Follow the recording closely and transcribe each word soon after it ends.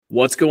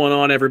What's going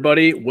on,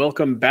 everybody?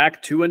 Welcome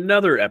back to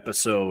another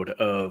episode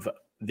of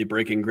the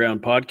Breaking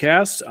Ground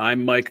podcast.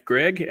 I'm Mike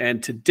Gregg,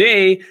 and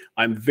today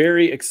I'm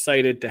very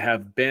excited to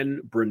have Ben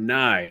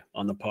Brunni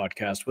on the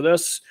podcast with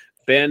us.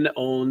 Ben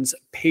owns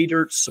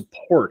Paydirt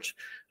Support,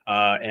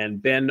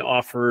 and Ben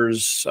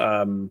offers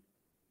not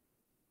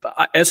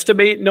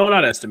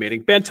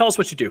estimating. Ben, tell us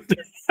what you do.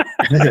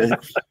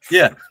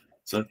 Yeah.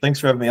 So thanks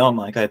for having me on,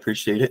 Mike. I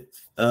appreciate it.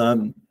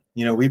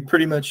 We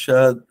pretty much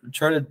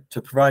try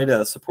to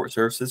provide support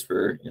services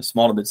for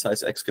small to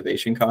mid-sized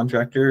excavation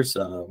contractors.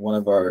 One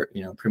of our,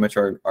 pretty much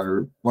our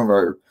one of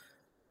our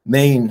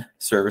main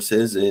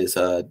services is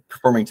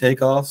performing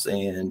takeoffs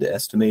and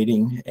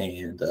estimating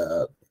and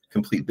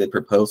complete bid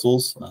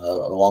proposals.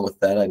 Along with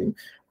that,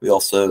 we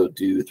also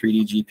do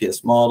 3D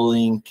GPS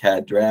modeling,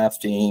 CAD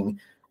drafting,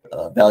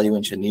 value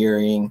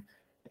engineering,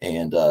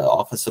 and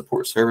office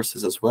support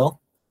services as well.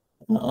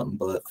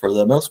 But for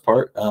the most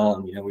part,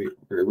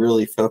 we're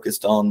really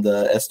focused on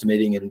the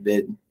estimating and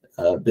bid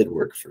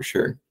work for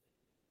sure.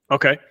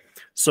 Okay,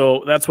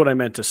 so that's what I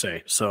meant to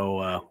say.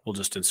 So we'll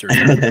just insert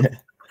that.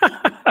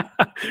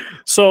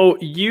 So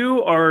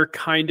you are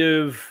kind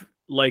of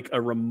like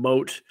a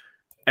remote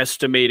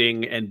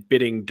estimating and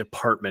bidding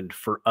department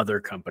for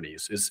other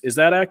companies. Is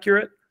that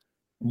accurate?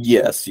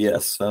 Yes.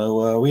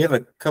 So we have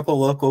a couple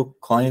local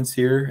clients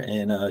here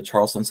in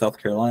Charleston, South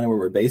Carolina, where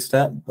we're based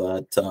at.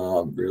 But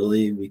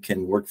really, we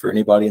can work for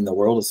anybody in the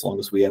world as long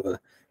as we have a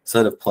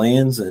set of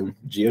plans and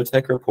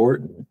geotech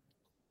report and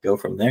go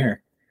from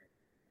there.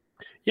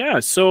 Yeah.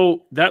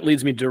 So that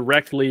leads me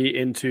directly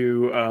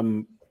into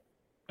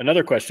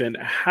another question.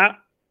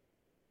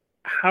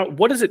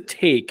 What does it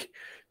take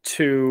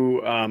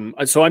to?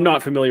 So I'm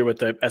not familiar with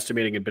the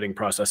estimating and bidding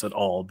process at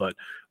all. But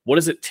what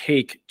does it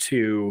take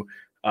to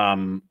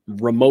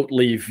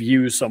remotely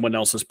view someone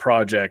else's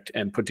project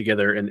and put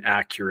together an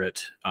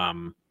accurate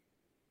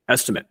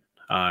estimate?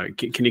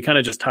 Can you kind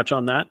of just touch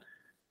on that?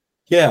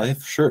 Yeah,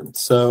 sure.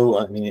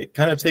 So, it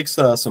kind of takes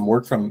some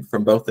work from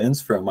both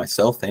ends, from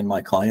myself and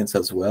my clients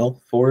as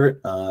well for it.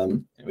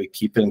 We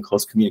keep in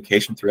close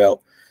communication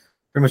throughout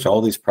pretty much all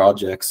these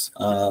projects.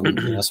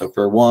 So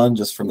for one,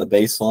 just from the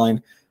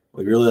baseline,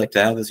 we really like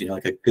to have is,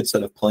 like a good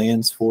set of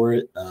plans for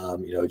it. A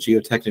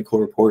geotechnical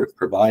report if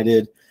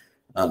provided.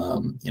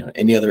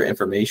 Any other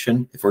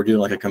information. If we're doing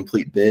like a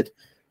complete bid,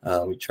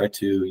 we try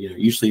to,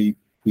 usually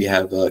we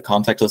have a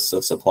contact list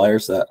of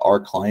suppliers that our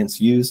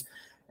clients use,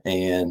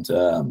 and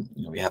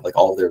we have like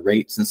all of their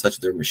rates and such,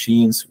 their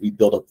machines. We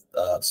build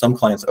up some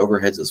clients'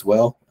 overheads as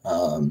well,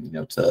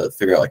 to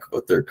figure out like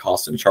what their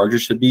costs and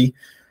charges should be.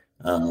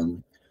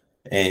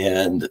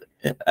 And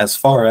as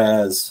far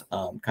as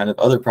kind of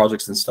other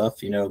projects and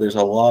stuff, there's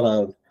a lot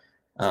of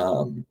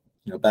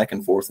back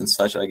and forth and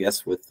such, I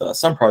guess, with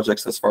some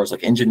projects as far as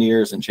like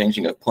engineers and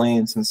changing of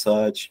plans and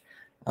such.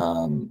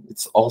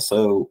 It's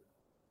also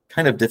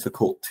kind of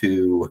difficult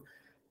to,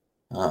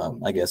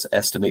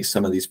 estimate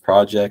some of these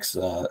projects,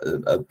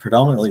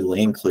 predominantly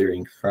land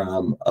clearing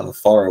from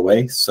far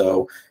away.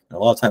 So a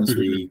lot of times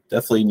we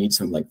definitely need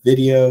some like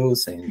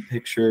videos and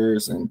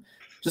pictures and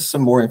just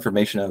some more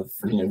information of,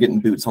 getting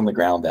boots on the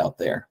ground out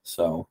there.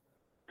 So.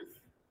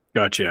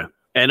 Gotcha.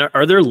 And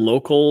are there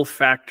local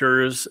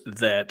factors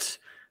that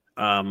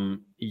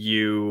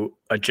you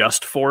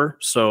adjust for?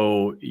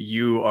 So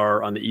you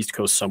are on the East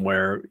Coast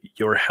somewhere,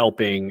 you're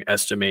helping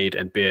estimate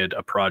and bid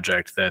a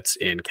project that's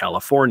in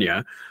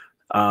California.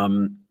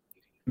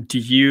 Do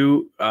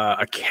you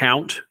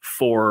account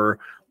for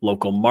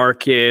local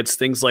markets,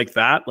 things like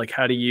that? Like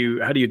how do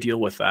you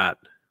deal with that?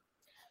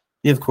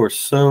 Yeah, of course.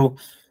 So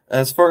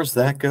as far as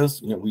that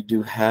goes, we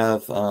do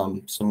have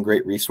some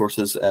great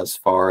resources as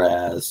far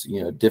as,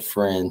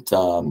 different,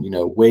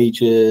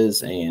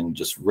 wages and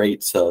just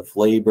rates of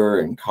labor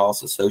and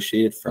costs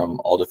associated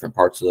from all different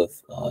parts of,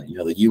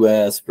 the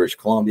U.S., British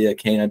Columbia,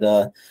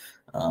 Canada.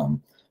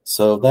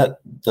 So that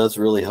does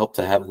really help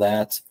to have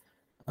that.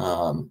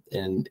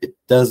 And it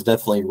does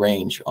definitely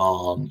range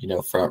on,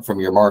 from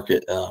your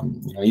market.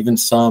 Even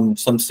some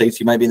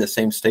states, you might be in the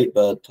same state,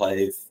 but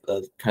I've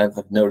kind of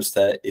have noticed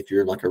that if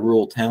you're in like a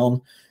rural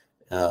town,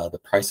 the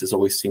prices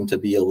always seem to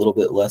be a little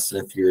bit less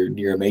than if you're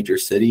near a major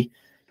city.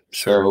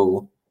 Sure.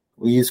 So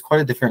we use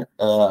quite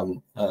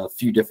a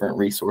few different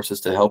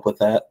resources to help with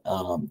that.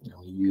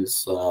 We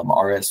use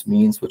RS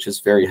Means, which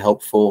is very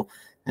helpful.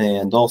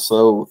 And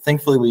also,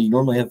 thankfully, we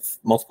normally have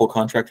multiple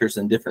contractors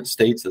in different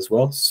states as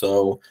well.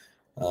 So,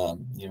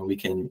 we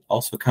can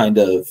also kind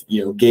of,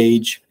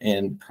 gauge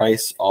and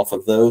price off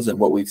of those and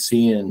what we've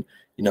seen and,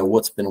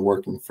 what's been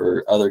working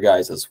for other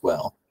guys as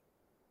well.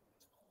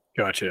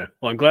 Gotcha.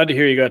 Well, I'm glad to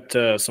hear you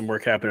got some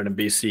work happening in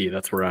BC.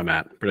 That's where I'm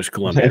at, British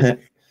Columbia.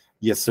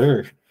 Yes,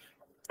 sir.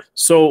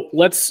 So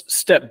let's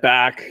step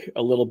back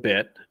a little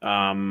bit.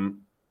 I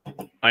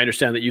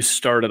understand that you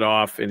started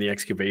off in the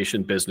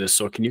excavation business.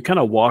 So can you kind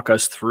of walk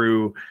us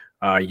through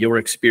your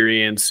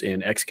experience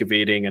in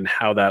excavating and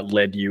how that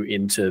led you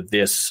into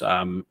this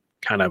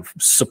kind of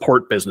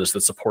support business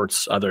that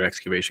supports other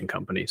excavation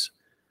companies?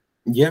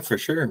 Yeah, for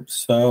sure.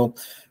 So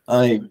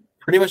I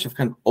pretty much have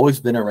kind of always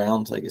been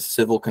around like a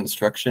civil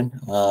construction.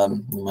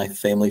 My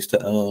family used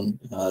to own,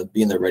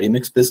 be in the ready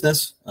mix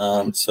business.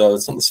 So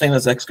it's not the same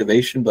as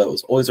excavation, but it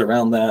was always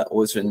around that,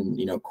 always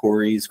in,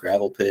 quarries,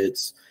 gravel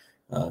pits,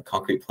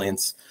 concrete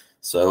plants.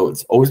 So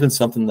it's always been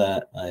something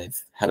that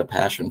I've had a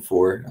passion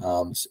for,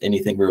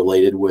 anything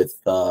related with,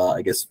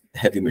 I guess,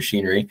 heavy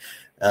machinery.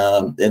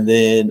 And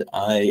then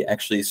I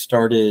actually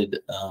started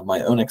my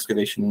own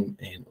excavation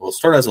and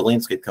started as a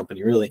landscape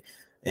company, really.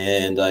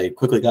 And I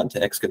quickly got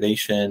into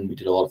excavation. We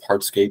did a lot of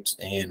hardscapes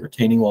and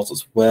retaining walls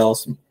as well,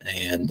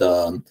 and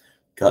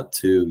got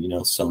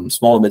to some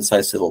small and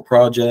mid-sized civil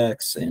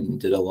projects, and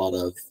did a lot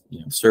of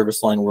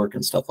service line work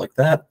and stuff like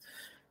that.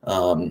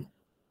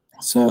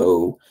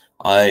 So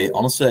I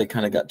honestly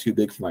kind of got too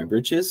big for my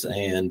britches,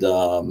 and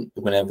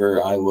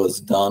whenever I was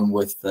done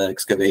with the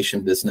excavation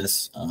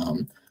business,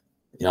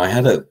 I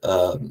had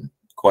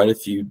quite a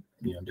few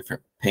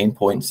different pain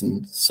points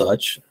and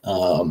such,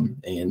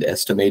 and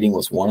estimating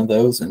was one of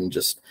those, and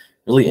just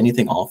really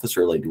anything office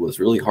related was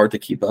really hard to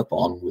keep up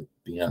on with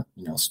being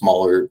a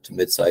smaller to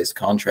mid-sized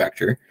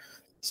contractor.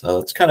 So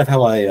it's kind of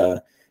how I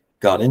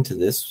got into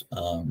this.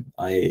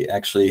 I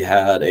actually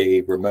had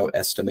a remote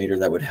estimator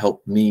that would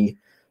help me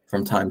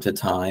from time to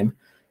time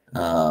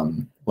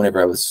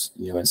whenever I was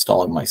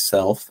installing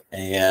myself,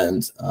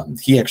 and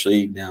he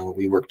actually, now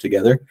we work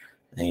together,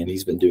 and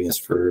he's been doing this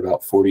for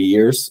about 40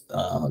 years.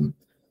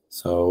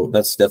 So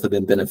that's definitely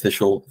been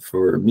beneficial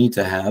for me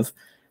to have.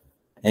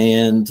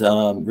 And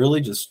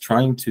really just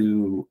trying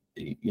to,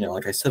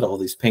 like I said, all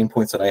these pain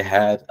points that I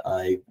had,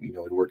 I,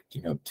 would work,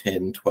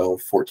 10,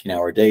 12,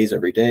 14-hour days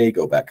every day,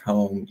 go back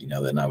home,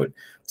 then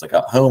it's like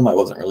at home, I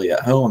wasn't really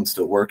at home, I'm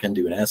still working,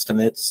 doing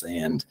estimates.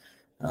 And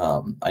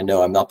I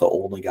know I'm not the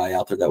only guy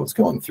out there that was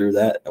going through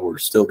that. We're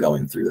still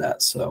going through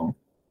that. So.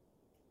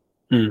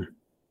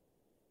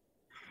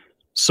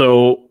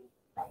 So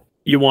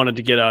you wanted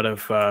to get out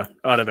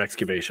of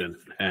excavation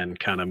and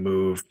kind of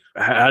move.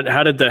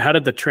 How did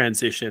the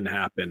transition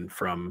happen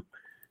from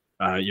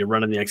you're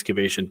running the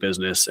excavation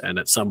business, and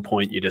at some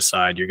point you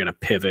decide you're going to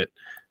pivot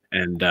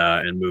and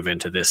move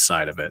into this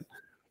side of it?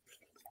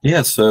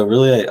 Yeah, so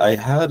really I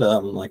had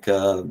I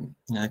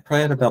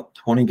probably had about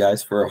 20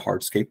 guys for a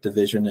hardscape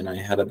division, and I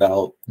had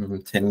about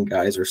 10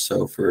 guys or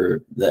so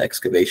for the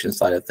excavation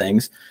side of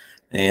things.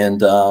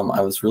 And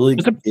I was really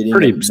it's a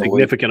pretty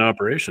significant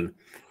operation.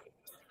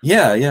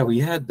 Yeah, we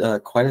had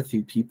quite a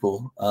few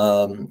people,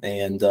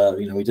 and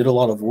we did a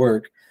lot of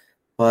work,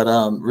 but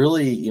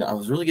really, I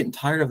was really getting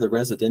tired of the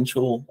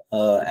residential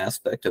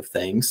aspect of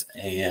things,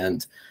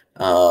 and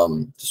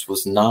just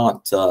was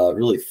not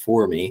really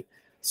for me.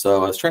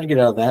 So I was trying to get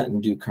out of that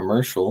and do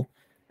commercial,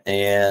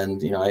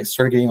 and I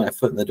started getting my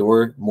foot in the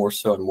door more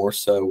so and more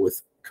so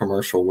with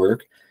commercial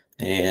work,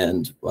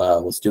 and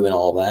was doing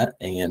all that.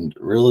 And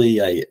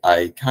really,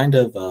 I kind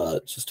of,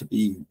 just to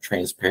be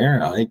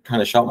transparent, I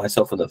kind of shot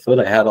myself in the foot.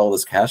 I had all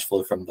this cash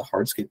flow from the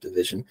hardscape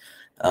division,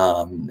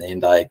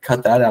 and I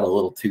cut that out a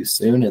little too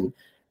soon, and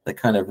that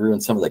kind of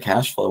ruined some of the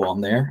cash flow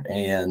on there.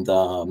 And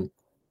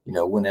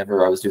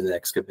whenever I was doing the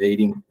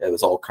excavating, it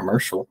was all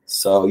commercial,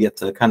 so you have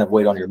to kind of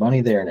wait on your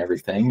money there and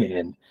everything.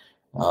 And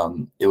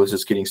it was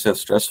just getting so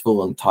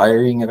stressful and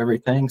tiring of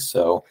everything.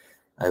 So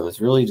I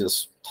was really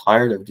just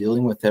tired of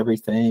dealing with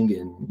everything.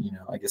 And,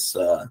 I guess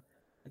I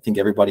think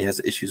everybody has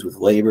issues with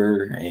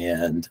labor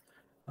and,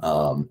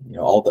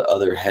 all the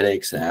other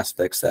headaches and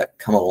aspects that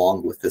come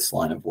along with this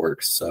line of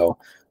work. So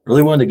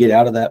really wanted to get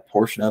out of that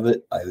portion of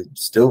it. I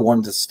still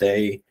wanted to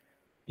stay,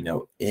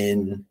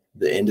 in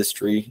the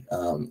industry,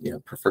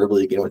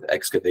 preferably again with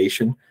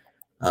excavation.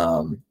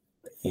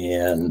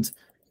 And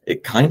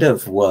it kind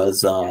of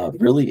was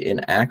really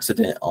an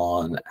accident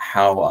on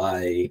how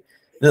it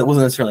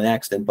wasn't necessarily an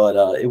accident,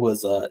 but it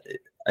was,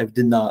 I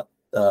did not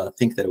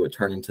think that it would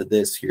turn into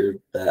this here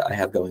that I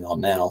have going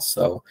on now.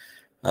 So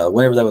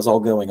whenever that was all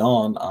going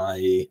on,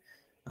 I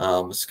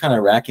was kind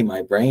of racking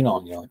my brain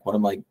on, what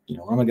am I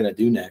going to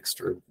do next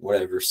or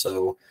whatever.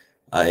 So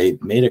I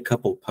made a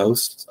couple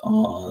posts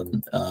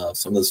on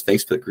some of those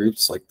Facebook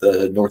groups, like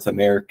the North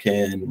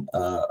American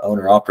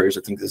owner operators.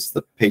 I think this is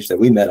the page that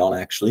we met on,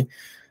 actually.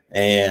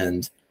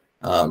 And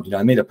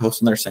I made a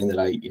post on there saying that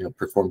I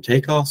perform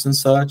takeoffs and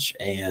such.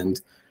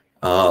 And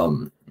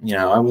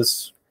I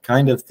was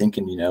kind of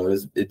thinking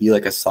it'd be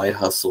like a side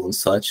hustle and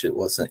such. It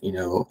wasn't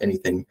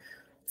anything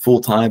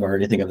full time or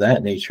anything of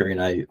that nature.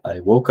 And I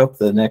woke up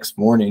the next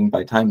morning. By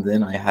the time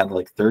then, I had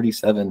like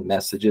 37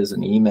 messages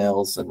and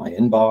emails in my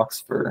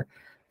inbox for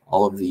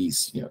all of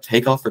these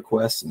takeoff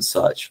requests and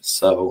such.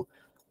 So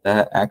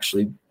that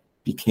actually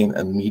became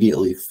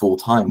immediately full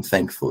time,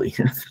 thankfully.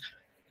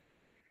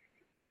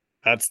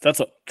 That's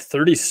a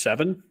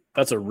 37.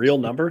 That's a real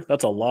number.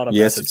 That's a lot of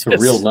yes, messages.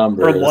 It's a real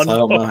number. I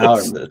don't know how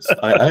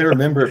I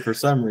remember it for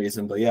some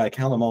reason, but yeah, I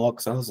count them all up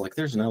because I was like,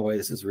 "There's no way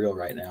this is real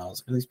right now."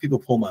 These people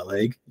pull my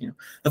leg.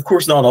 Of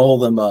course, not all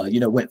of them,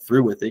 went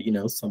through with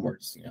it. Some were,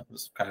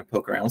 just kind of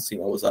poke around, see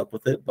what was up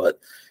with it. But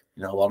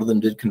a lot of them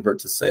did convert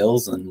to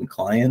sales and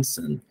clients,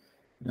 and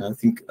I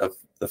think of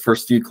the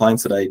first few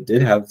clients that I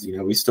did have,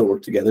 we still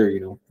work together,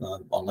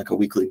 on like a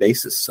weekly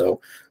basis.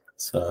 So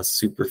it's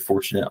super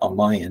fortunate on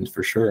my end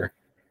for sure.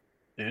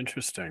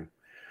 Interesting.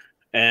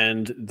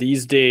 And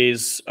these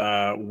days,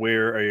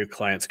 where are your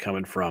clients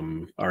coming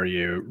from? Are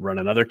you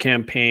running other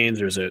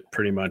campaigns, or is it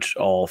pretty much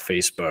all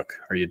Facebook?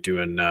 Are you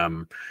doing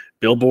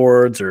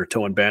billboards or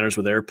towing banners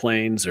with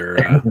airplanes,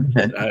 or how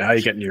are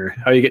you getting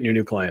your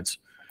new clients?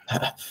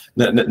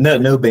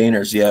 No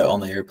banners yet on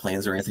the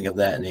airplanes or anything of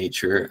that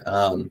nature.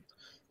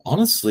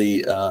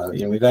 Honestly,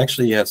 we've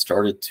actually have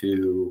started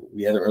to.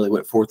 We haven't really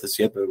went forth this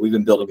yet, but we've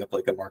been building up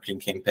like a marketing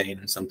campaign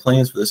and some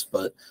plans for this.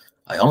 But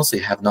I honestly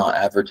have not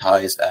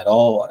advertised at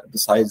all,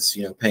 besides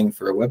paying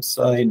for a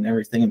website and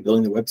everything and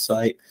building the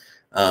website.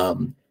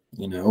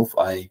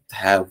 I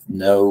have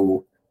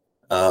no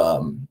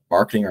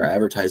marketing or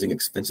advertising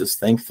expenses,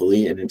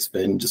 thankfully, and it's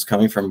been just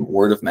coming from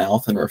word of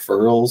mouth and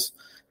referrals.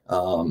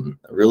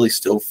 Really,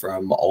 still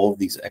from all of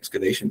these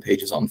excavation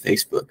pages on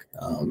Facebook.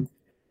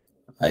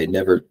 I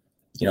never,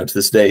 to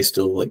this day,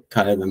 still like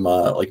kind of am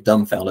like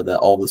dumbfounded that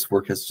all this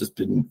work has just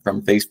been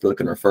from Facebook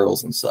and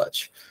referrals and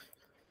such.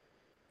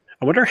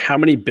 I wonder how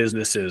many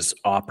businesses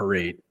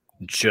operate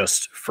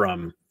just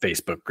from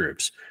Facebook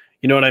groups.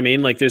 You know what I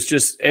mean? Like there's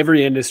just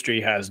every industry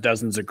has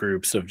dozens of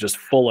groups of just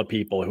full of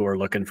people who are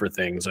looking for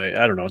things.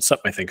 I don't know. It's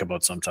something I think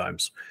about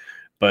sometimes,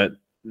 but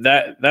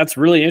that's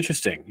really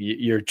interesting.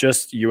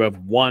 You have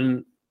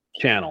one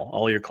channel.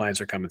 All your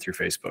clients are coming through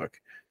Facebook.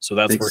 So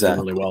that's working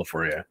really well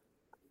for you.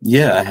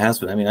 Yeah, it has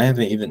been. I mean, I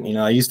haven't even,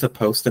 I used to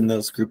post in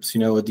those groups,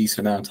 a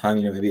decent amount of time,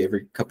 maybe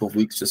every couple of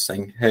weeks, just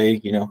saying, hey,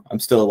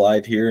 I'm still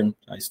alive here and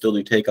I still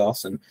do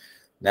takeoffs. And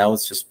now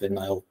it's just been,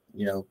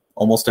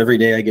 almost every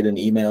day I get an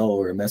email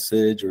or a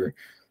message or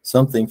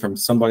something from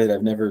somebody that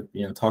I've never,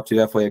 talked to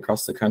halfway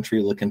across the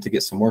country looking to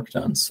get some work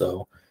done.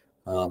 So,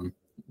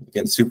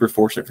 again, super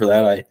fortunate for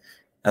that. I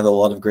have a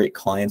lot of great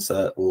clients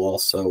that will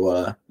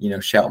also,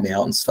 shout me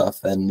out and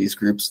stuff. And these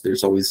groups,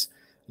 there's always,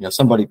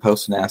 somebody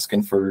posting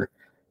asking for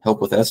help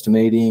with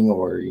estimating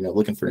or,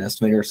 looking for an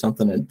estimator or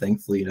something. And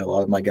thankfully, a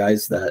lot of my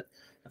guys that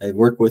I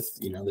work with,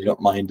 they don't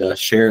mind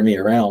sharing me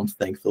around,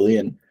 thankfully,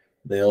 and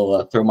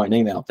they'll throw my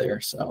name out there.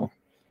 So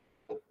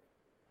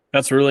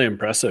that's really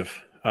impressive.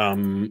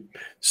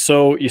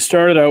 So you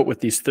started out with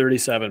these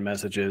 37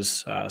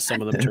 messages.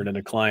 Some of them turned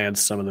into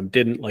clients, some of them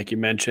didn't, like you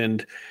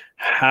mentioned.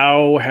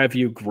 How have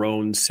you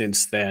grown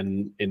since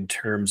then in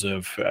terms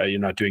of you're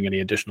not doing any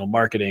additional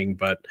marketing,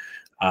 but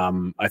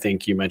I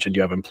think you mentioned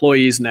you have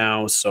employees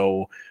now.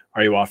 So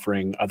are you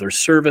offering other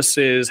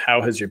services?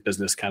 How has your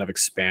business kind of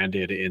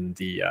expanded in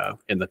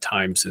the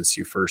time since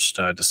you first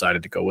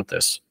decided to go with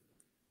this?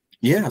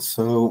 Yeah,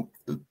 so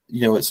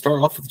it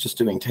started off with just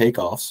doing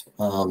takeoffs,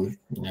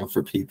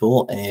 for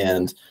people,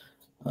 and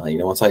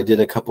once I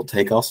did a couple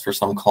takeoffs for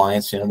some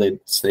clients, they'd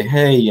say,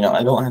 hey,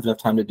 I don't have enough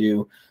time to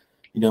do,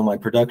 my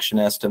production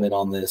estimate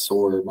on this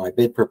or my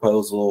bid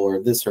proposal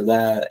or this or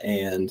that,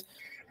 and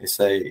they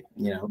say,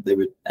 they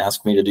would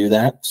ask me to do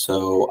that.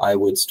 So I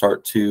would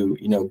start to,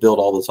 build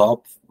all this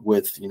up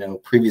with,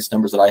 previous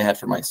numbers that I had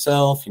for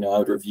myself. I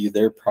would review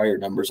their prior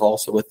numbers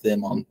also with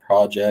them on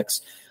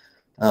projects,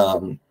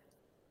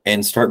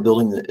 and start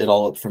building it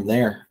all up from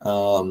there.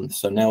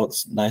 So now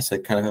it's nice. I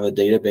kind of have a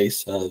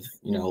database of,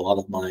 a lot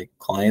of my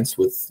clients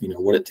with,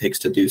 what it takes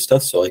to do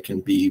stuff so I can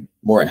be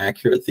more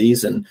accurate at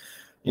these. And,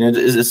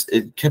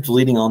 it kept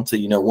leading on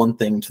to, one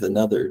thing to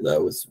another,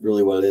 though, is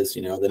really what it is.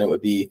 Then it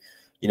would be,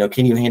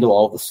 can you handle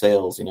all the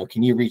sales?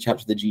 Can you reach out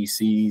to the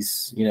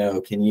GCs?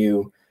 Can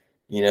you,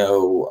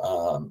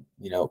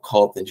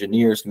 call up the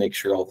engineers to make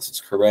sure all this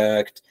is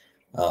correct?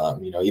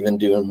 Even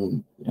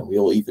doing,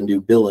 we'll even do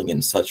billing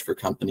and such for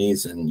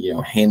companies and,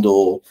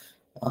 handle,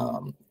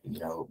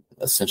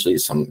 essentially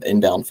some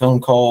inbound phone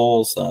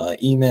calls,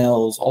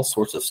 emails, all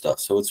sorts of stuff.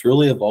 So it's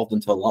really evolved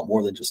into a lot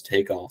more than just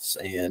takeoffs.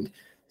 And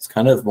it's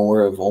kind of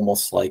more of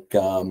almost like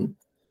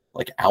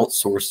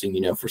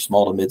outsourcing, for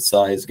small to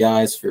mid-sized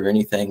guys for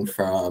anything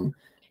from,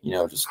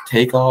 just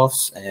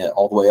takeoffs and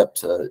all the way up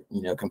to,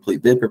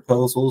 complete bid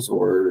proposals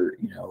or,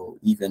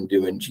 even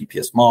doing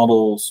GPS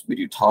models. We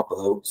do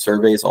topo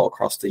surveys all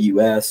across the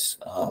U.S.,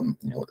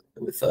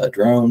 with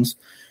drones.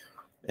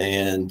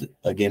 And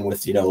again,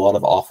 with, a lot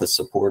of office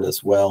support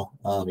as well,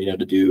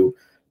 to do,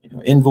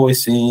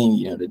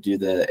 invoicing, to do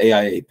the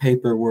AIA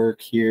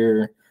paperwork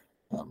here,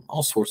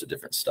 all sorts of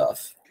different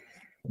stuff.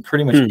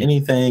 Pretty much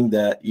anything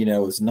that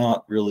is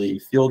not really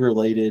field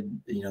related,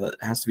 that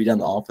has to be done in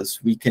the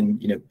office, we can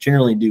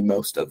generally do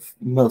most of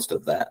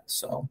that.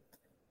 So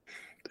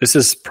this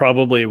is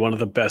probably one of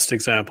the best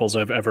examples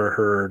I've ever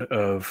heard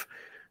of.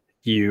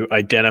 You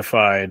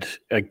identified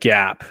a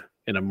gap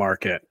in a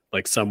market,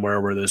 like somewhere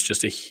where there's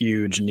just a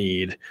huge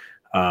need,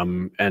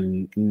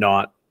 and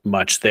not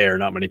much there,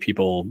 not many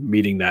people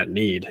meeting that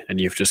need,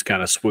 and you've just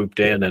kind of swooped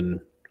in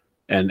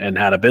and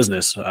had a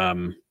business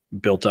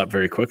built up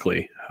very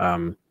quickly.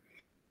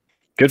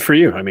 Good for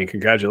you. I mean,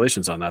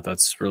 congratulations on that.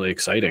 That's really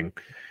exciting.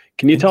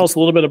 Can you tell us a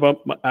little bit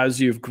about, as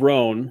you've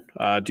grown,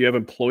 do you have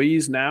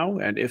employees now?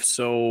 And if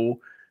so,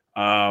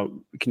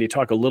 can you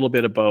talk a little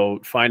bit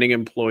about finding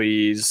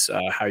employees,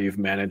 how you've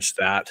managed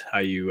that, how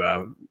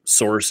you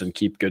source and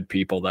keep good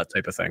people, that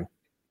type of thing?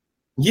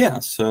 Yeah,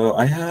 so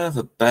I have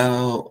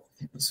about,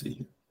 let's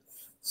see,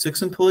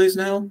 6 employees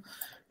now,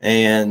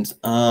 and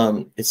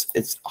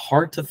it's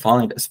hard to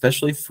find,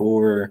 especially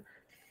for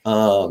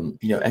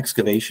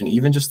excavation,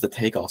 even just the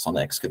takeoffs on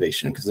the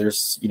excavation, because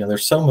there's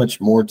so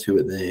much more to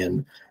it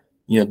than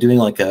doing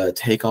like a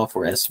takeoff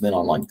or estimate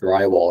on like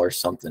drywall or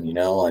something.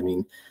 I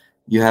mean,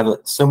 you have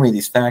so many of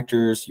these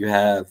factors, you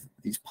have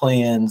these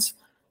plans,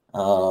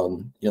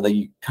 that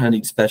you kind of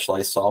need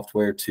specialized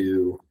software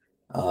to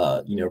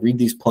read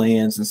these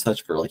plans and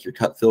such for like your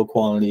cut fill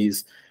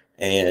quantities.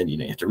 And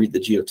you have to read the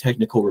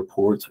geotechnical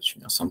reports, which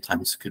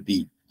sometimes could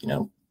be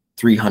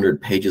 300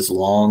 pages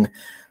long.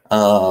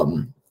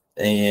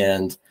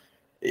 And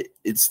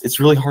it's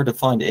really hard to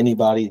find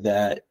anybody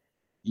that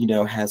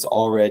has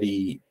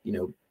already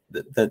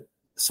that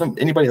some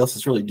anybody else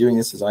that's really doing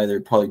this is either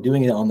probably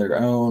doing it on their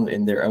own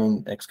in their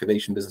own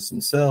excavation business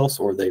themselves,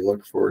 or they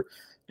look for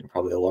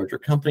probably a larger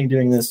company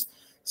doing this.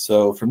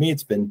 So for me,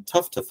 it's been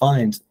tough to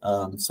find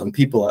some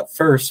people at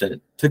first, and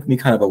it took me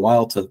kind of a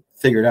while to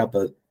figure it out.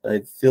 But I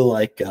feel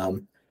like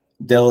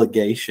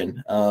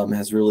delegation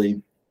has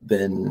really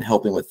been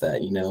helping with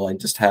that. I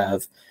just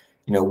have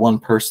one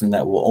person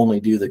that will only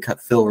do the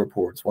cut fill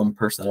reports, one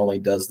person that only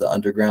does the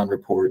underground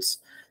reports.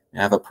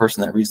 I have a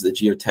person that reads the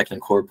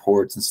geotechnical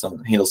reports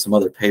and handles some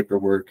other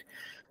paperwork.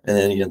 And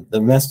then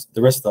the rest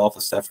of the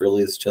office staff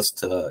really is just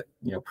to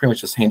pretty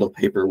much just handle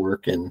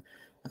paperwork and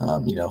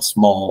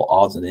small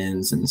odds and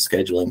ends and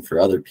scheduling for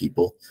other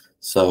people.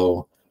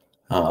 So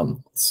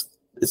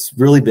it's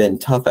really been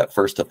tough at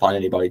first to find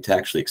anybody to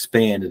actually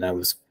expand. And I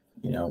was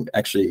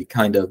actually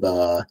kind of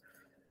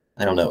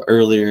I don't know,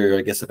 earlier,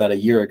 I guess about a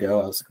year ago,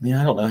 I was like, man,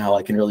 I don't know how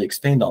I can really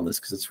expand on this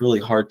because it's really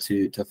hard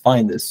to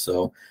find this.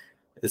 So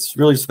it's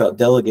really just about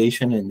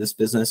delegation in this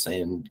business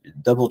and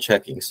double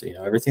checking. So,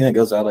 everything that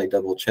goes out, I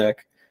double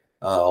check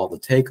all the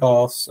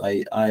takeoffs.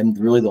 I'm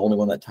really the only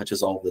one that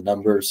touches all the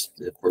numbers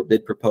for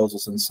bid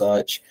proposals and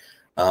such.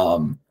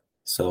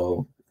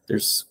 So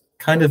it's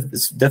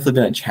definitely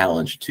been a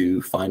challenge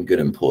to find good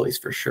employees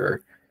for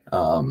sure.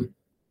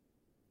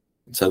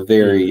 It's a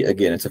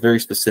very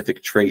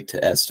specific trait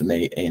to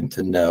estimate and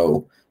to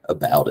know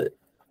about it.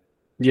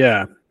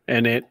 Yeah.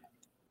 And it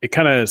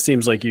kind of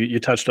seems like you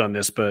touched on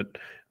this, but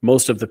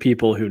most of the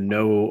people who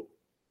know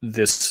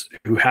this,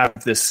 who have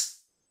this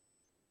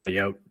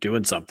out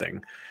doing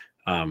something,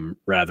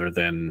 rather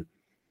than,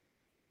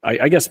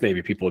 I guess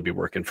maybe people would be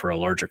working for a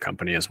larger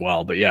company as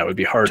well, but yeah, it would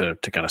be hard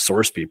to kind of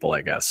source people,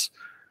 I guess.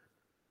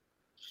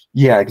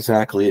 Yeah,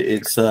 exactly.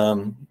 It's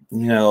a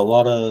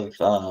lot of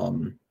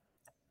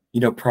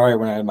prior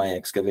when I had my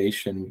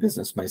excavation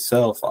business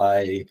myself,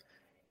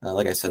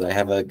 like I said, I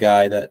have a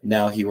guy that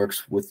now he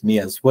works with me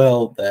as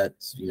well. That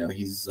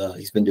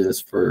he's been doing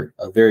this for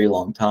a very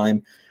long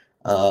time.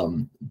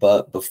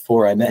 But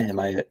before I met him,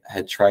 I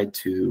had tried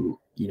to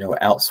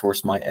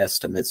outsource my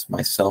estimates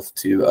myself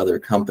to other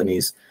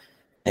companies.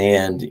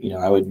 And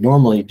I would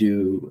normally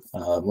do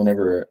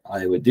whenever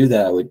I would do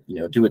that, I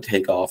would do a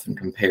takeoff and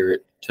compare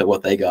it to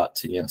what they got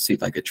to see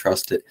if I could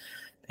trust it.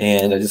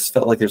 And I just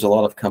felt like there's a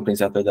lot of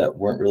companies out there that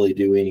weren't really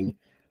doing,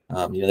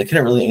 they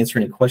couldn't really answer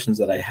any questions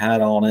that I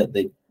had on it.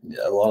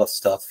 A lot of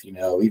stuff,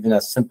 even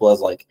as simple as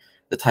like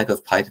the type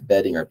of pipe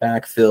bedding or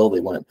backfill,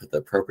 they wouldn't put the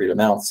appropriate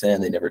amounts in.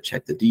 They never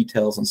checked the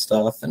details and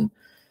stuff. And,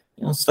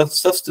 stuff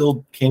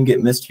still can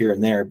get missed here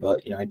and there,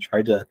 but, I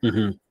tried to,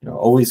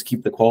 always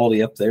keep the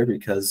quality up there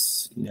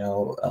because,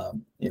 I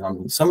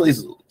mean, some of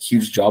these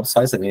huge job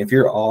sites, I mean, if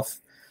you're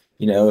off,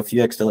 if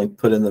you accidentally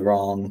put in the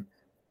wrong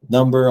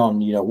number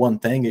on one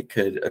thing, it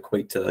could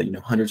equate to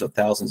hundreds of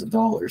thousands of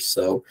dollars.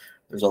 So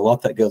there's a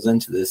lot that goes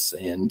into this,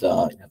 and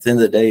at the end of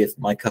the day, if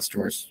my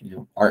customers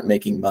aren't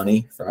making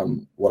money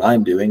from what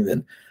I'm doing,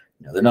 then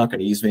they're not going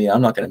to use me.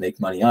 I'm not going to make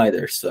money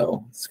either.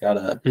 So it's got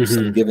to be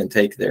some give and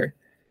take there.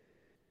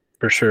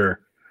 For sure.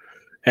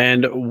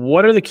 And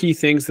what are the key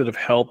things that have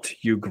helped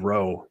you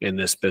grow in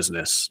this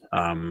business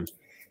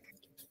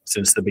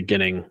since the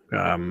beginning?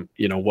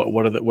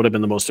 What have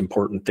been the most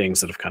important things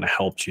that have kind of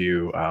helped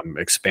you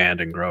expand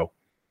and grow?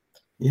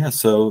 Yeah,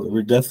 so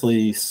we're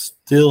definitely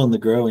still in the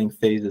growing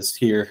phases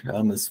here,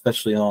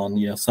 especially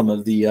on some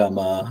of the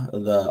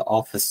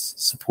office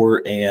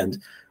support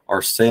and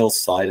our sales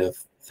side of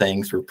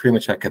things. We're pretty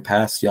much at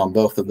capacity on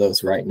both of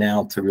those right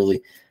now to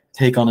really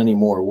take on any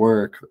more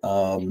work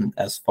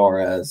as far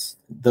as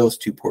those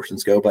two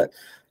portions go. But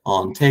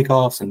on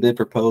takeoffs and bid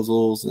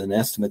proposals and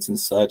estimates and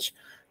such,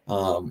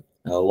 a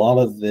lot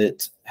of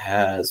it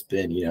has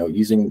been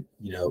using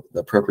the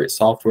appropriate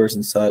softwares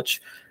and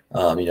such.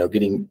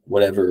 Getting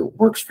whatever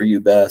works for you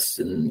best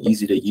and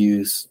easy to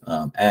use,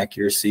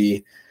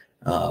 accuracy.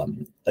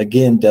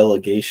 Again,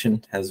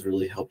 delegation has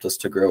really helped us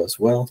to grow as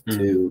well.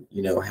 To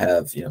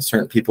have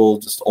certain people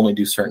just only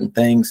do certain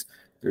things.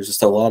 There's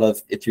just a lot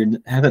of, if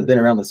you haven't been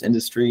around this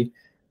industry,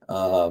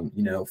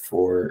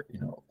 for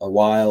a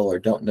while, or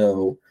don't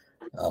know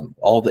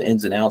all the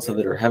ins and outs of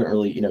it, or haven't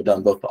really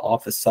done both the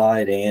office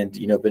side and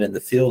been in the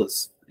field,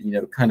 it's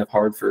kind of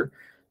hard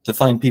to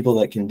find people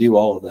that can do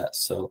all of that.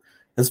 So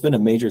that's been a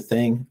major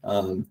thing.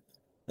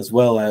 as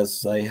well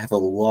as I have a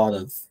lot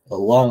of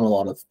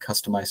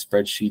customized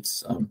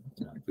spreadsheets.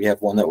 We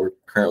have one that we're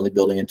currently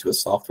building into a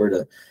software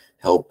to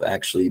help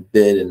actually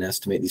bid and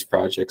estimate these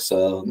projects,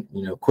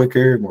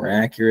 quicker, more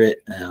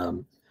accurate.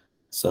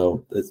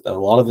 So a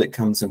lot of it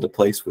comes into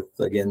place with,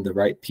 again, the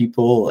right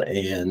people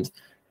and,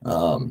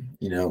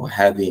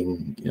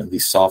 having,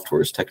 these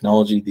softwares.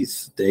 Technology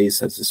these days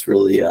has just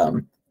really,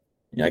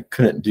 I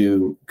couldn't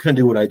do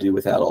what I do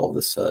without all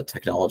this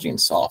technology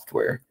and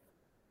software.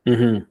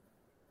 Mm-hmm.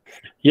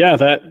 Yeah,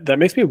 that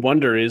makes me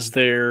wonder, is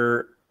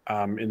there,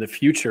 in the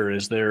future,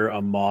 is there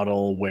a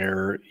model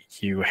where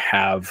you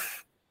have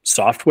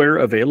software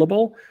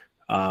available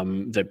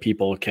that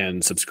people can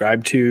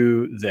subscribe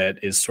to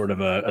that is sort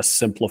of a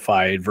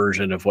simplified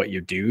version of what you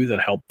do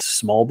that helps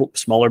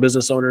smaller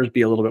business owners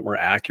be a little bit more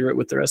accurate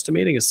with their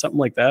estimating? Is something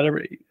like that?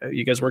 Are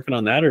you guys working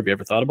on that, or have you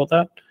ever thought about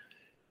that?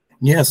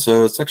 Yeah,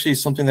 so it's actually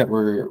something that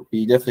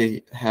we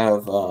definitely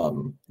have,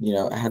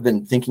 have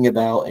been thinking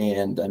about,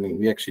 and I mean,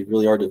 we actually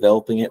really are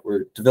developing it.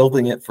 We're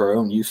developing it for our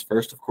own use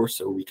first, of course,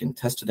 so we can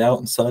test it out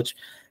and such.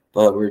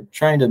 But we're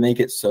trying to make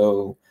it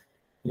so,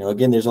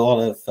 again, there's a lot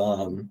of,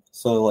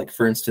 so like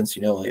for instance,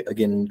 like,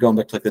 again, going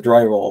back to like the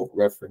drywall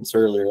reference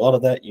earlier, a lot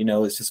of that,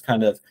 is just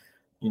kind of,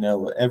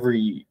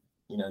 every,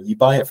 you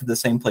buy it from the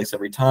same place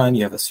every time.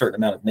 You have a certain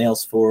amount of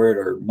nails for it,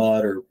 or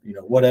mud, or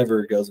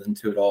whatever goes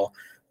into it all.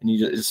 And it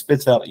just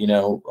spits out,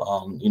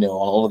 on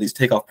all of these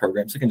takeoff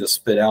programs, it can just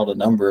spit out a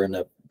number in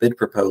a bid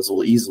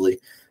proposal easily.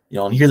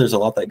 And here there's a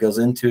lot that goes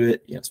into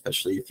it,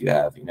 especially if you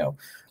have,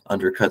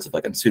 undercuts of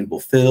like unsuitable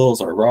fills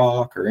or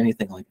rock or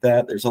anything like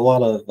that. There's a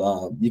lot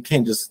of, you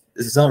can't just,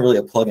 it's not really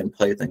a plug and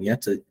play thing. You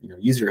have to,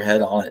 use your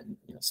head on it.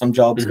 Some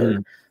jobs Mm-hmm.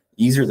 are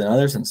easier than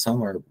others, and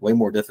some are way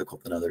more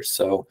difficult than others.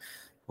 So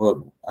what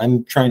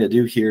I'm trying to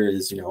do here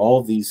is, all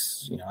of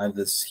these, I have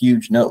this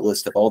huge note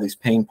list of all these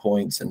pain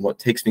points and what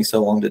takes me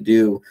so long to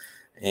do.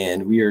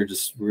 And we're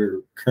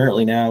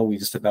currently now, we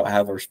just about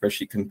have our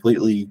spreadsheet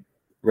completely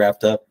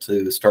wrapped up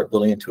to start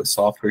building into a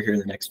software here in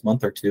the next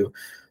month or two.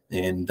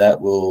 And that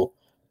will,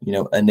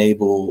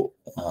 enable,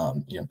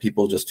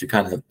 people just to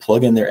kind of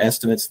plug in their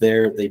estimates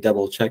there. They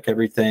double check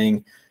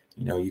everything.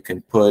 You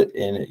can put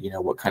in,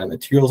 what kind of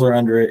materials are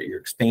under it, your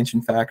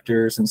expansion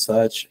factors and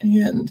such,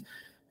 and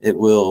it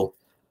will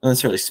not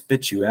necessarily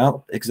spit you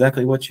out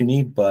exactly what you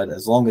need, but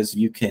as long as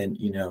you can,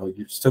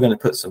 you're still going to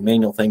put some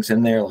manual things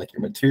in there, like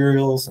your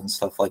materials and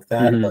stuff like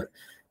that. Mm-hmm. But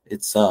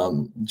it's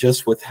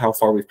just with how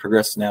far we've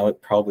progressed now,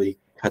 it probably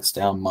cuts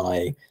down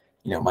my,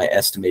 my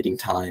estimating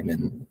time,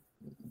 and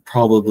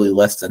probably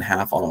less than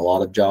half on a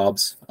lot of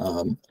jobs.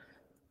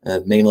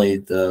 Mainly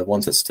the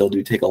ones that still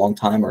do take a long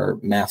time are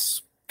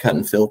mass cut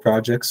and fill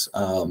projects,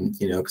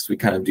 because we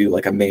kind of do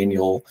like a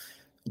manual,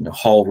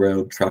 haul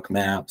road truck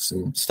maps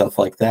and stuff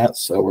like that.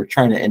 So we're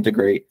trying to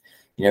integrate,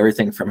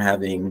 everything from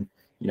having,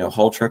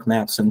 haul truck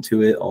maps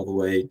into it all the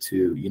way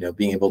to,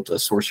 being able to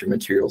source your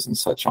materials and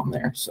such on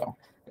there. So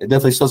it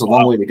definitely still has a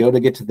long way to go to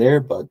get to there,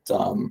 but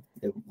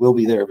it will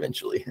be there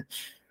eventually.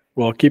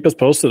 Well, keep us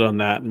posted on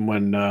that, and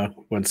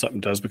when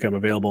something does become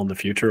available in the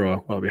future,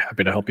 I'll be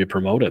happy to help you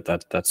promote it.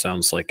 That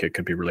sounds like it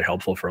could be really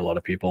helpful for a lot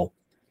of people.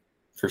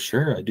 For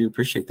sure, I do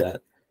appreciate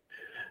that.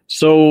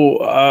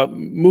 So,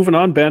 moving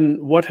on,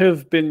 Ben, what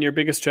have been your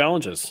biggest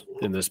challenges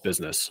in this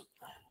business?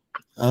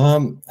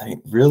 There's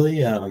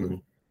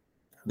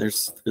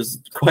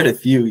quite a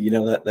few,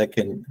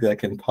 that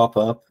can pop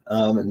up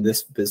in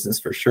this business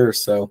for sure.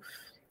 So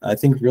I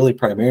think really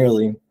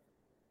primarily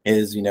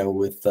is,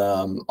 with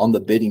on the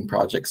bidding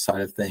project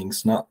side of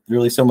things, not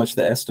really so much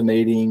the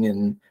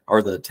estimating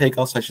or the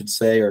takeoffs, I should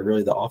say, or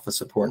really the office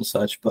support and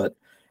such, but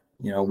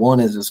one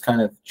is just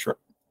kind of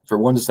for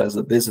one, just as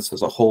a business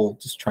as a whole,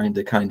 just trying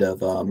to kind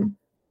of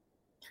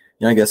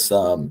I guess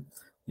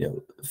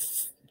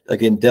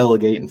again,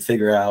 delegate and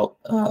figure out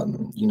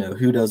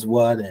who does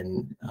what,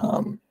 and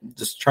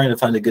just trying to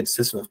find a good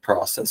system of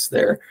process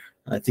there.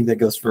 I think that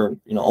goes for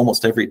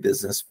almost every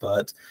business,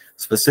 but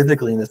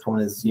specifically in this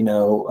one is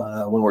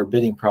when we're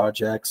bidding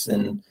projects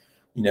and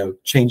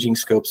changing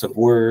scopes of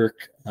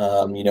work,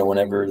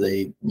 whenever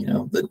they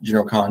the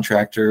general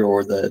contractor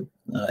or the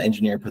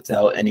engineer puts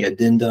out any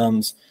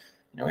addendums,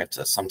 we have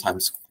to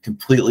sometimes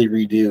completely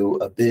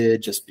redo a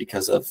bid just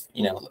because of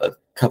a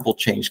couple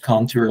changed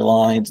contour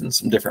lines and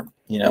some different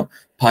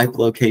pipe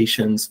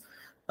locations.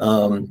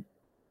 I'd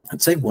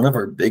say one of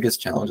our biggest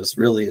challenges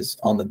really is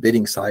on the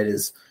bidding side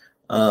is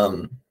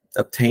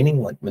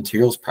obtaining like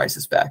materials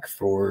prices back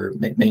for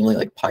mainly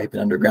like pipe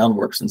and underground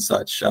works and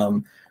such.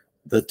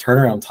 The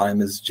turnaround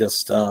time is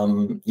just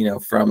from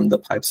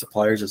the pipe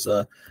suppliers is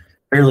a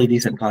fairly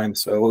decent time.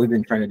 So what we've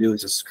been trying to do is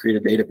just create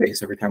a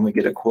database every time we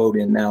get a quote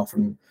in now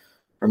from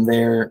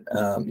there,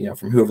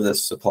 from whoever the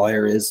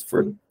supplier is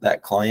for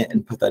that client,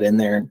 and put that in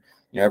there. And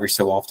every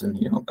so often,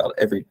 about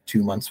every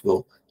 2 months,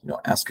 we'll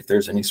ask if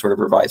there's any sort of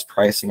revised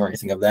pricing or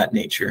anything of that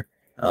nature.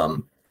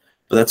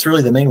 But that's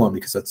really the main one,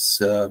 because that's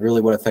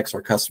really what affects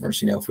our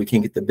customers. If we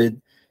can't get the bid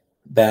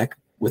back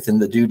within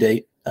the due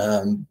date,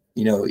 even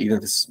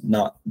if it's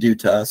not due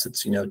to us,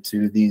 it's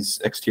to these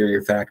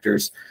exterior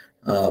factors.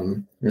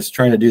 Just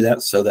trying to do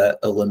that so that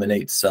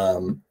eliminates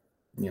some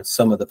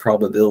of the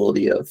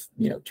probability of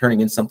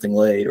turning in something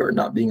late or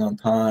not being on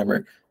time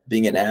or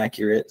being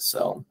inaccurate.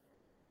 So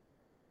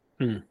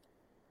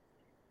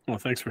Well,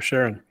 thanks for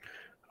sharing.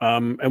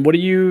 And what are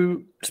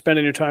you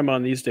spending your time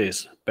on these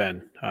days,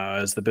 Ben?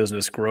 As the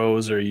business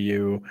grows, are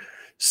you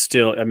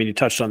still, I mean, you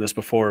touched on this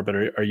before, but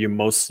are you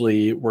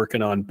mostly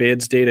working on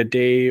bids day to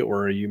day,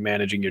 or are you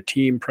managing your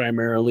team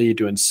primarily,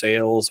 doing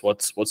sales?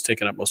 What's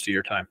taking up most of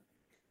your time?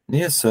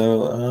 yeah,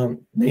 so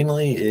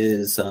mainly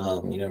is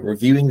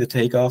reviewing the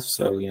takeoffs.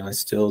 So I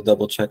still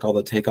double check all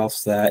the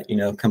takeoffs that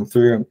come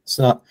through. It's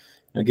not,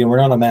 again, we're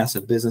not a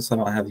massive business. I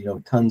don't have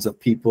tons of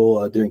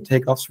people doing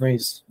takeoffs for me.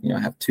 I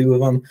have two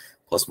of them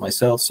plus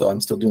myself, so I'm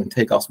still doing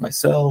takeoffs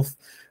myself.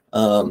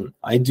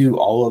 I do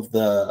all of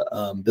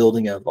the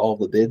building of all of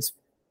the bids,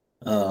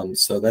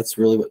 so that's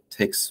really what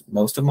takes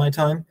most of my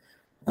time,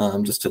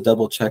 just to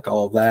double check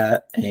all of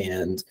that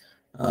and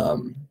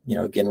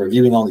again,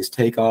 reviewing all these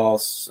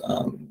takeoffs,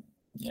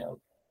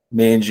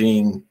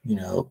 managing,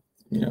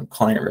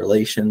 client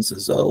relations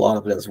is a lot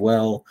of it as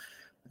well,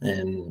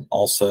 and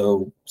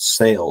also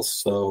sales.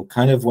 So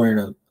kind of wearing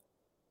a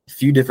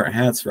few different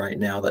hats right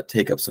now that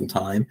take up some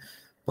time.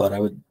 But I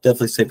would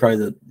definitely say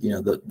probably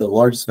the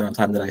largest amount of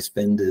time that I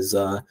spend is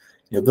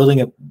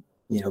building up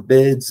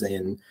bids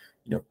and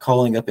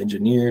calling up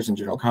engineers and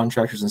general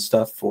contractors and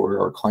stuff for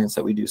our clients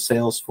that we do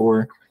sales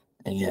for,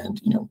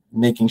 and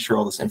making sure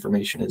all this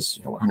information is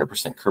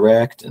 100%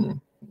 correct,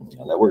 and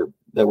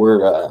that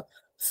we're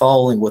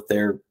following what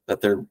they're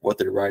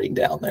writing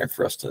down there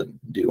for us to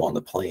do on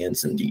the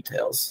plans and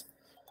details.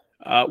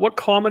 What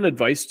common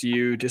advice do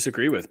you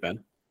disagree with,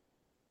 Ben?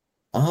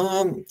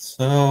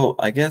 So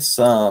I guess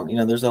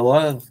there's a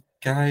lot of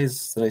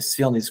guys that I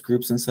see on these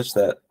groups and such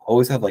that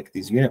always have like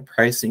these unit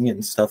pricing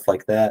and stuff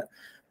like that.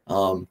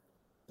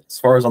 As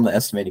far as on the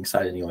estimating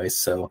side anyway.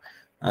 So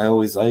I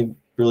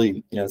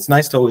really, it's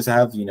nice to always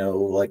have,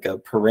 like a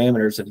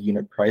parameters of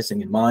unit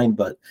pricing in mind,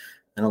 but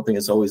I don't think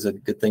it's always a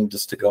good thing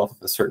just to go off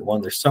of a certain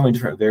one. There's so many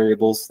different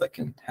variables that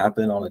can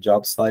happen on a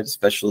job site,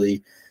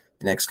 especially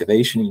in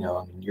excavation.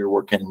 I mean, you're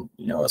working,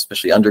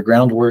 especially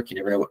underground work. You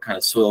never know what kind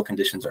of soil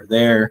conditions are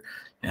there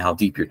and how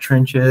deep your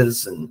trench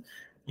is, and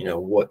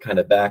what kind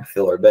of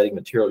backfill or bedding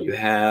material you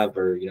have,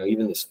 or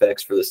even the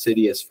specs for the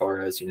city as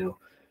far as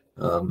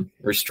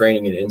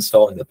restraining and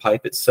installing the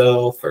pipe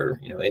itself, or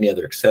any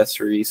other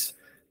accessories.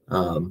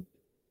 So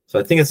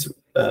I think it's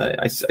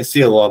I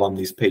see a lot on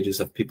these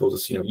pages of people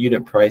just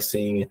unit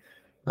pricing.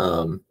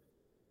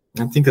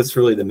 I think that's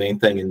really the main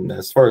thing. And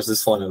as far as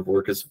this line of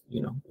work is,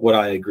 what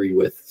I agree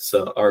with,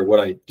 or what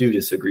I do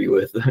disagree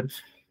with.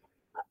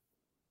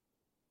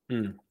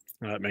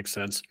 That makes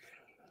sense.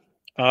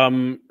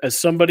 As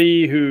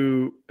somebody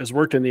who has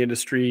worked in the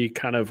industry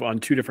kind of on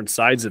two different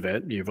sides of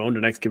it, you've owned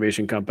an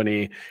excavation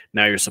company,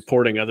 now you're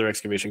supporting other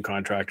excavation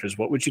contractors.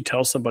 What would you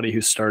tell somebody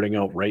who's starting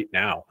out right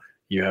now?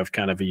 You have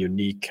kind of a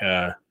unique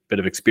bit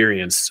of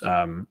experience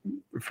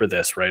for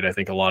this, right? I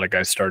think a lot of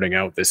guys starting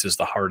out, this is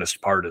the hardest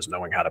part, is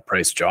knowing how to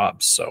price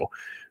jobs. So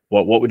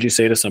what would you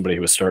say to somebody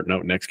who is starting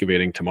out in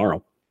excavating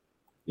tomorrow?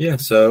 Yeah,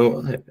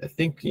 so I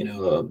think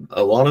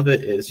a lot of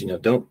it is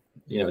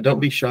don't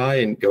be shy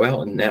and go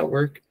out and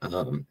network.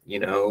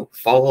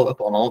 Follow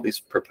up on all these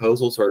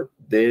proposals or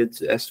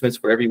bids,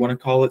 estimates, whatever you want to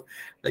call it,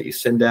 that you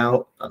send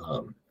out.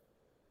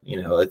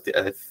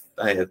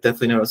 I have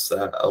definitely noticed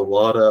that a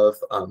lot of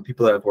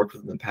people that I've worked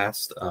with in the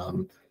past,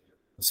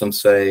 some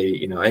say,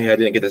 hey, I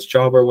didn't get this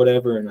job or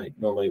whatever, and I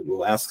normally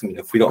will ask them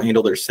if we don't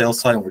handle their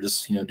sales side and we're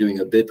just doing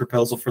a bid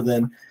proposal for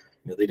them.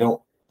 They don't.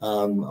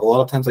 A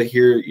lot of times I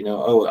hear,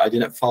 oh, I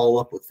didn't follow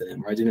up with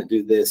them, or I didn't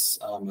do this.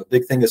 A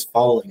big thing is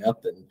following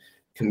up and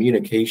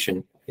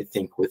communication, I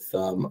think, with a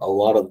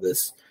lot of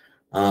this.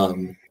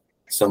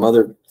 Some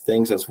other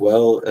things as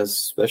well,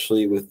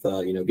 especially with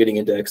getting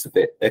into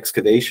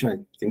excavation. I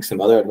think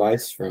some other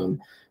advice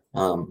from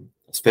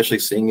especially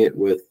seeing it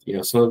with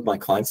some of my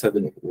clients I've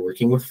been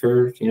working with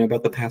for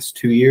about the past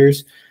 2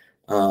 years.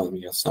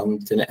 Some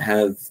didn't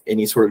have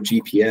any sort of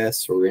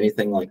GPS or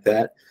anything like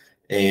that,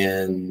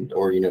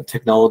 or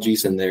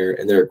technologies in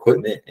their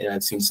equipment, and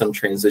I've seen some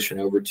transition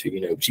over to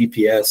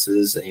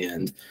GPSs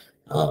and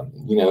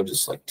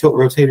just like tilt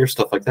rotator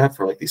stuff like that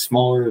for like these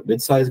smaller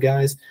mid-sized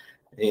guys.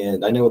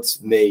 And I know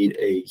it's made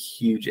a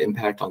huge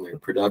impact on their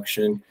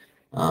production.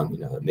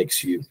 It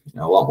makes you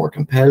a lot more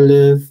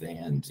competitive,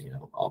 and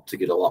to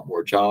get a lot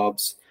more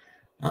jobs.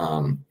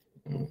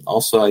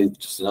 Also,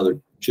 just another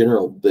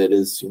general bit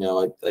is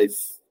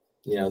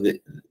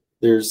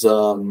there's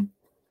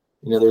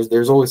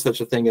there's always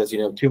such a thing as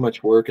too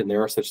much work, and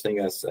there are such thing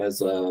as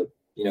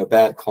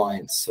bad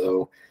clients.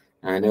 So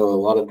I know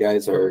a lot of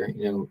guys are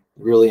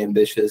really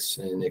ambitious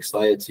and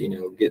excited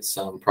to get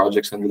some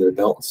projects under their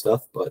belt and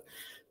stuff, but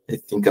I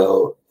think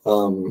a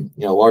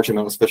large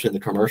amount, especially in the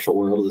commercial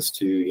world, is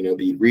to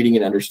be reading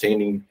and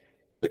understanding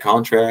the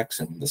contracts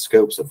and the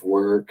scopes of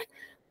work.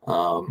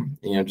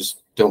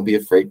 Just don't be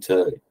afraid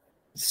to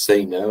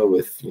say no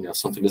if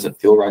something doesn't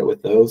feel right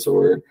with those,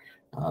 or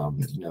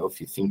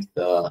if you think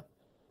the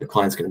the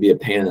client's going to be a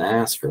pain in the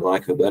ass, for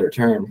lack of a better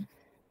term.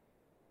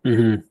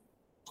 Mm-hmm.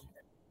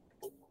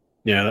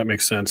 Yeah, that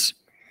makes sense.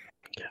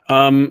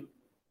 I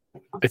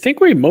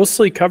think we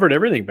mostly covered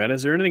everything, Ben.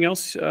 Is there anything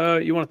else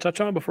you want to touch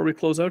on before we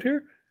close out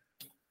here?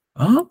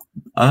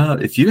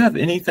 If you have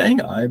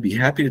anything, I'd be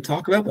happy to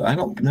talk about, but I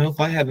don't know if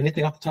I have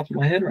anything off the top of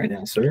my head right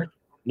now, sir.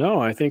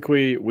 No, I think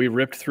we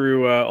ripped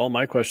through all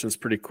my questions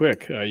pretty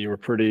quick. You were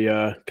pretty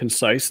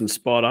concise and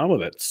spot on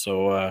with it.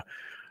 So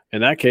in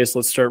that case,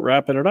 let's start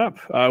wrapping it up.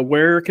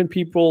 Where can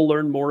people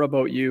learn more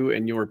about you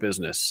and your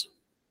business?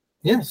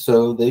 Yeah,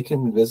 so they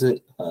can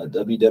visit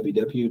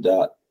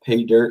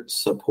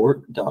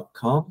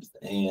www.paydirtsupport.com,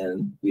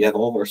 and we have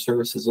all of our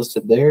services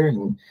listed there,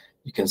 and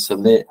you can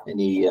submit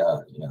any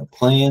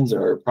plans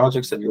or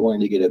projects that you're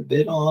wanting to get a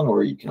bid on,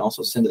 or you can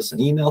also send us an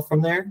email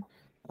from there.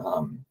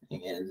 And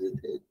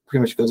it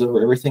pretty much goes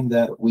over everything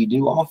that we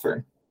do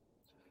offer.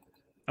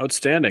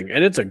 Outstanding.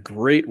 And it's a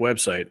great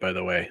website, by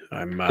the way.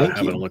 I'm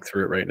having a look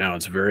through it right now.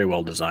 It's very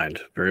well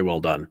designed, very well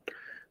done.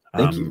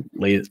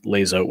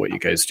 Lays out what you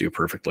guys do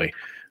perfectly.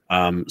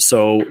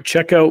 So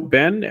check out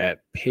Ben at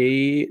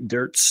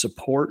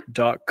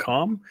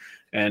paydirtsupport.com.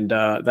 And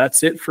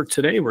that's it for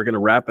today. We're going to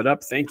wrap it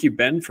up. Thank you,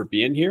 Ben, for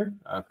being here.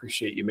 I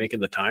appreciate you making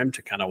the time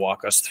to kind of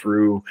walk us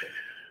through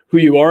who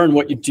you are and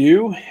what you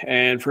do.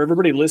 And for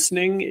everybody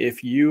listening,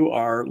 if you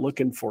are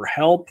looking for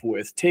help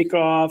with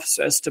takeoffs,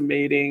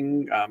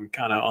 estimating,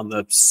 kind of on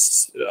the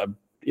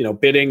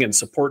bidding and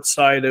support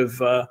side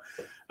of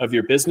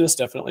your business,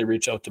 definitely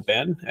reach out to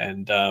Ben,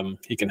 and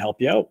he can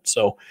help you out.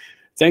 So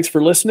thanks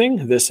for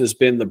listening. This has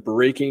been the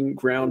Breaking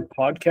Ground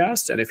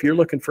podcast. And if you're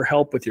looking for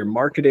help with your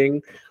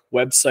marketing,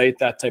 website,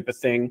 that type of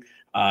thing,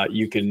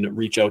 you can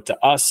reach out to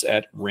us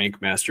at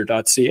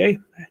rankmaster.ca,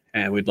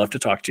 and we'd love to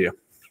talk to you.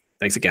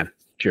 Thanks again.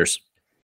 Cheers.